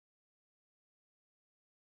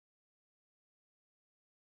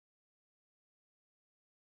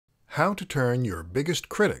How to turn your biggest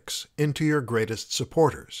critics into your greatest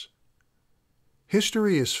supporters.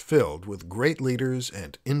 History is filled with great leaders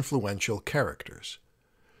and influential characters.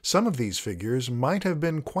 Some of these figures might have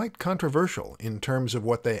been quite controversial in terms of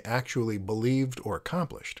what they actually believed or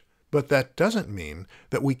accomplished, but that doesn't mean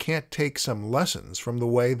that we can't take some lessons from the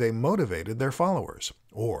way they motivated their followers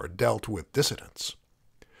or dealt with dissidents.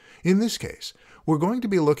 In this case, we're going to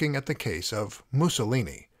be looking at the case of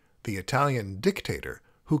Mussolini, the Italian dictator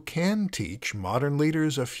who can teach modern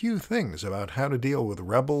leaders a few things about how to deal with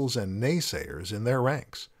rebels and naysayers in their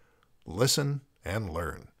ranks. Listen and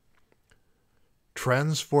learn.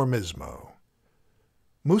 Transformismo.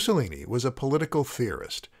 Mussolini was a political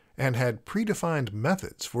theorist and had predefined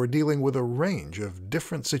methods for dealing with a range of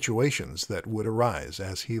different situations that would arise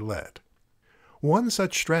as he led. One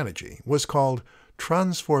such strategy was called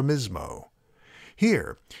transformismo.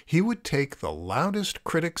 Here, he would take the loudest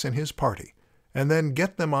critics in his party and then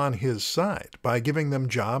get them on his side by giving them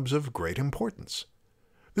jobs of great importance.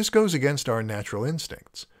 This goes against our natural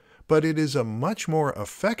instincts, but it is a much more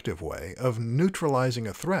effective way of neutralizing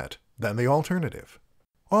a threat than the alternative.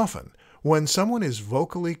 Often, when someone is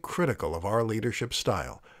vocally critical of our leadership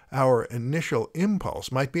style, our initial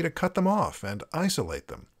impulse might be to cut them off and isolate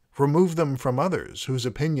them, remove them from others whose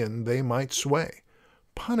opinion they might sway,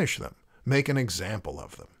 punish them, make an example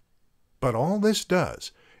of them. But all this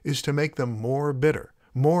does is to make them more bitter,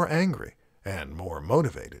 more angry, and more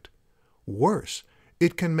motivated. Worse,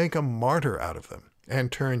 it can make a martyr out of them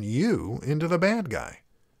and turn you into the bad guy.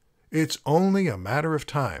 It's only a matter of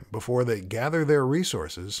time before they gather their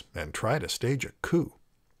resources and try to stage a coup.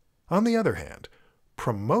 On the other hand,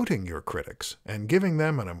 promoting your critics and giving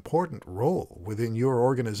them an important role within your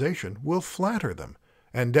organization will flatter them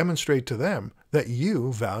and demonstrate to them that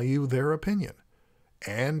you value their opinion.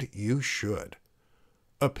 And you should.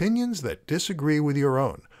 Opinions that disagree with your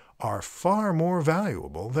own are far more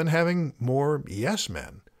valuable than having more yes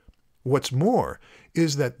men. What's more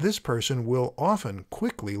is that this person will often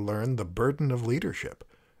quickly learn the burden of leadership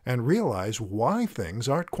and realize why things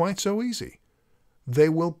aren't quite so easy. They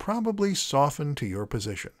will probably soften to your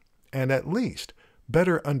position and at least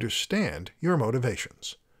better understand your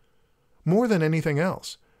motivations. More than anything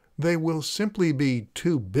else, they will simply be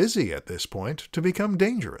too busy at this point to become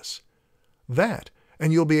dangerous. That,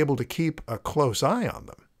 and you'll be able to keep a close eye on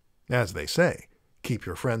them. As they say, keep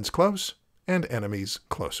your friends close and enemies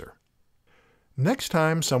closer. Next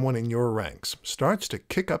time someone in your ranks starts to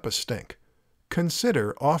kick up a stink,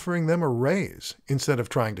 consider offering them a raise instead of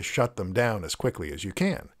trying to shut them down as quickly as you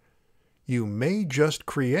can. You may just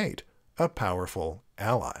create a powerful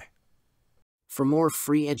ally. For more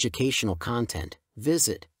free educational content,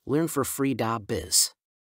 visit learnforfree.biz.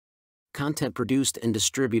 Content produced and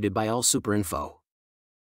distributed by AllSuperInfo.